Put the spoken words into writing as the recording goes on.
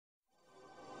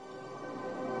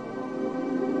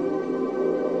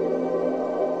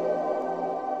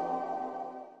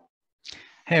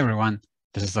Hey everyone,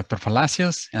 this is Dr.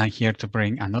 Palacios, and I'm here to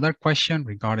bring another question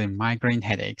regarding migraine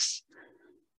headaches.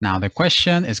 Now, the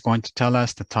question is going to tell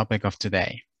us the topic of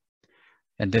today,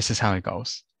 and this is how it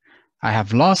goes. I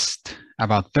have lost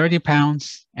about 30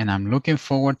 pounds, and I'm looking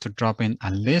forward to dropping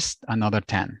at least another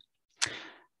 10.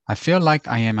 I feel like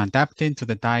I am adapting to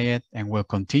the diet and will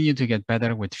continue to get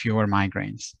better with fewer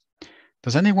migraines.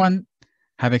 Does anyone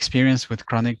have experience with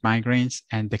chronic migraines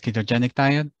and the ketogenic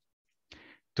diet?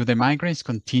 Do the migraines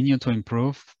continue to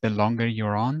improve the longer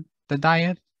you're on the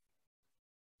diet?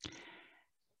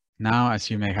 Now, as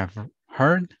you may have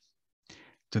heard,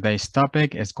 today's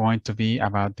topic is going to be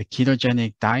about the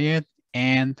ketogenic diet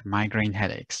and migraine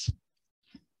headaches.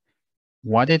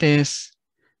 What it is,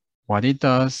 what it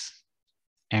does,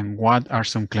 and what are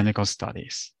some clinical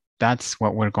studies. That's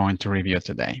what we're going to review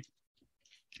today.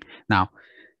 Now,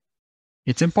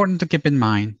 it's important to keep in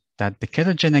mind that the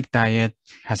ketogenic diet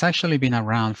has actually been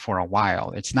around for a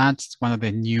while. It's not one of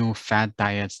the new fad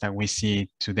diets that we see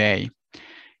today.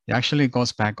 It actually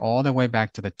goes back all the way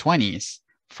back to the 20s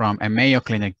from a Mayo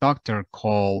Clinic doctor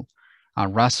called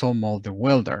Russell Molde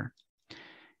Wilder.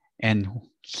 And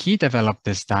he developed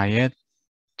this diet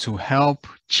to help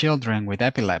children with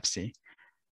epilepsy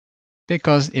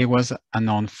because it was a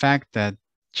known fact that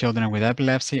children with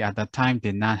epilepsy at that time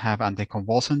did not have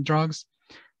anticonvulsant drugs.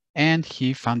 And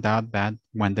he found out that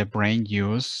when the brain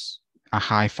used a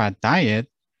high-fat diet,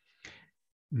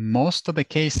 most of the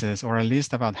cases, or at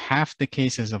least about half the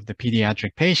cases of the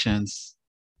pediatric patients,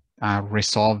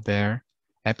 resolved their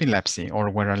epilepsy or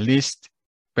were at least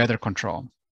better controlled.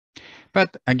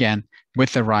 But again,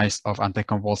 with the rise of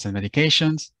anticonvulsant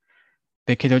medications,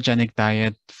 the ketogenic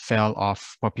diet fell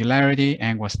off popularity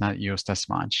and was not used as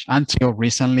much until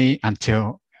recently,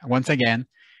 until once again,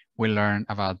 we learn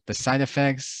about the side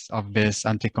effects of these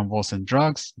anticonvulsant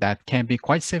drugs that can be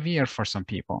quite severe for some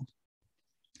people.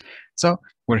 So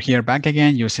we're here back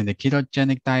again using the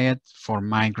ketogenic diet for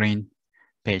migraine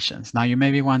patients. Now you may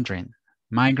be wondering,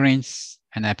 migraines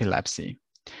and epilepsy.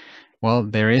 Well,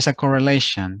 there is a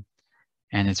correlation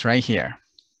and it's right here.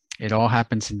 It all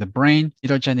happens in the brain.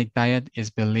 Ketogenic diet is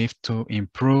believed to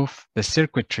improve the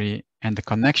circuitry and the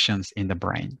connections in the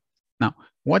brain. Now,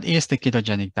 what is the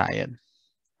ketogenic diet?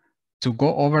 To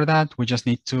go over that, we just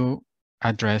need to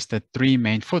address the three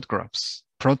main food groups: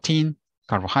 protein,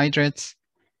 carbohydrates,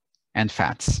 and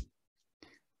fats.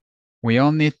 We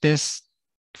all need this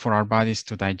for our bodies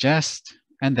to digest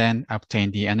and then obtain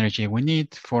the energy we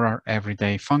need for our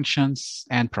everyday functions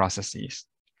and processes.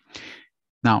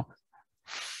 Now,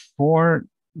 for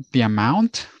the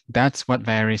amount, that's what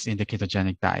varies in the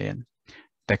ketogenic diet.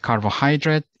 The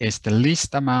carbohydrate is the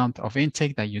least amount of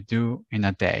intake that you do in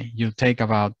a day. You take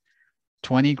about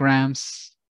 20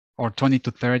 grams or 20 to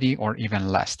 30 or even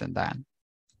less than that.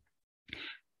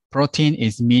 Protein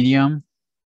is medium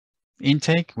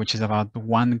intake, which is about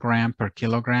 1 gram per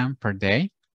kilogram per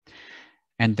day.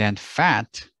 And then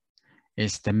fat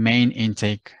is the main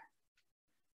intake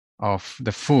of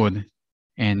the food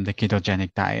in the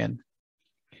ketogenic diet.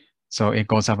 So it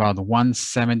goes about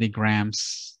 170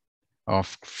 grams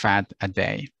of fat a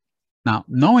day. Now,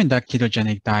 knowing that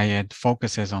ketogenic diet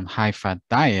focuses on high-fat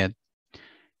diet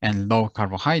and low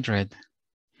carbohydrate,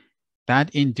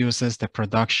 that induces the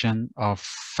production of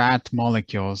fat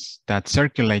molecules that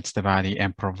circulates the body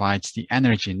and provides the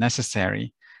energy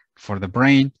necessary for the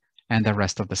brain and the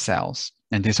rest of the cells.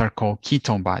 And these are called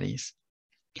ketone bodies.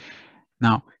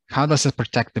 Now, how does it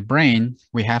protect the brain?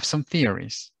 We have some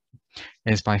theories.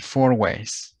 It's by 4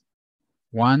 ways.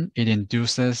 One, it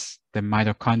induces the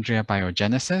mitochondria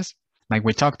biogenesis. Like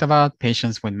we talked about,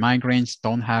 patients with migraines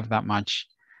don't have that much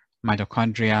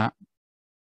mitochondria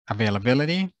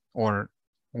availability or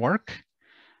work,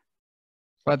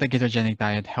 but the ketogenic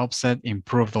diet helps it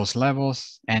improve those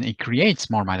levels and it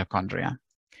creates more mitochondria.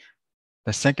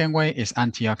 The second way is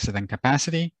antioxidant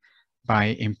capacity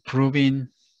by improving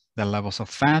the levels of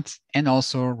fats and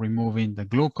also removing the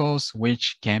glucose,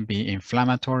 which can be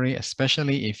inflammatory,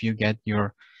 especially if you get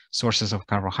your sources of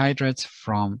carbohydrates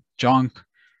from junk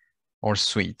or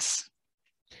sweets.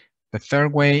 The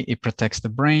third way, it protects the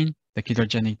brain. The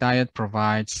ketogenic diet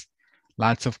provides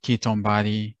lots of ketone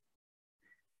body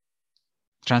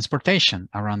transportation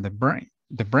around the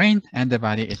brain and the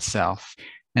body itself.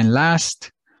 And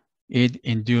last, it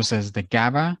induces the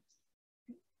GABA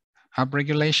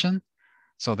upregulation.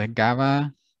 So the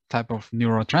GABA type of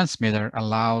neurotransmitter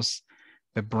allows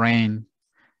the brain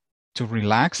to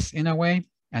relax in a way,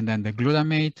 and then the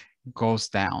glutamate goes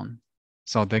down.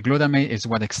 So the glutamate is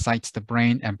what excites the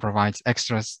brain and provides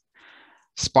extra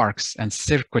sparks and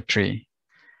circuitry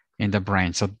in the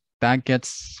brain. So that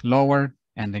gets lower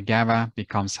and the GABA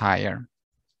becomes higher.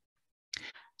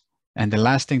 And the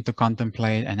last thing to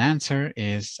contemplate and answer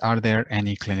is, are there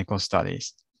any clinical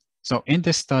studies? So in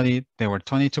this study, there were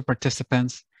 22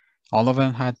 participants. All of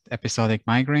them had episodic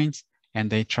migraines, and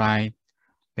they tried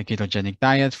the ketogenic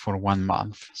diet for 1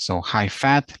 month. So high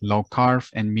fat, low carb,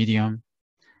 and medium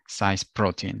size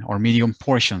protein, or medium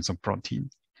portions of protein.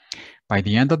 By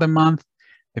the end of the month,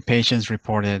 the patients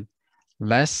reported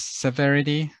less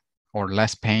severity or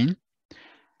less pain,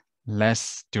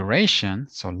 less duration,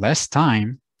 so less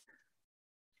time,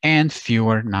 and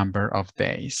fewer number of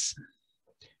days.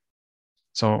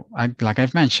 So like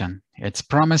I've mentioned, it's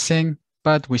promising,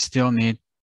 but we still need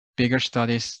bigger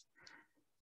studies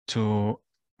to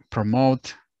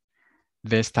promote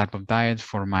this type of diet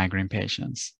for migraine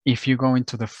patients. If you go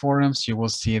into the forums, you will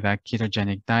see that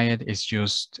ketogenic diet is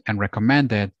used and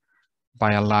recommended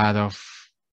by a lot of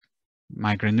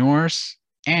migraineurs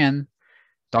and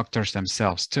doctors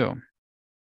themselves too.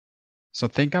 So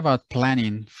think about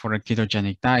planning for a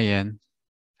ketogenic diet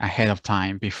ahead of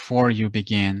time before you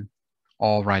begin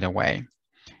all right away.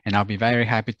 And I'll be very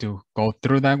happy to go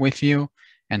through that with you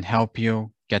and help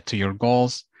you get to your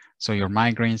goals so your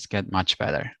migraines get much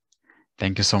better.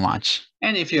 Thank you so much.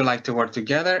 And if you like to work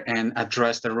together and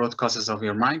address the root causes of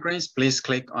your migraines, please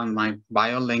click on my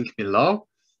bio link below.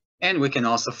 And we can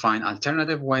also find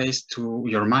alternative ways to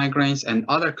your migraines and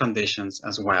other conditions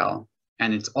as well.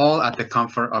 And it's all at the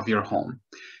comfort of your home.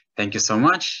 Thank you so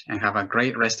much and have a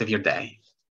great rest of your day.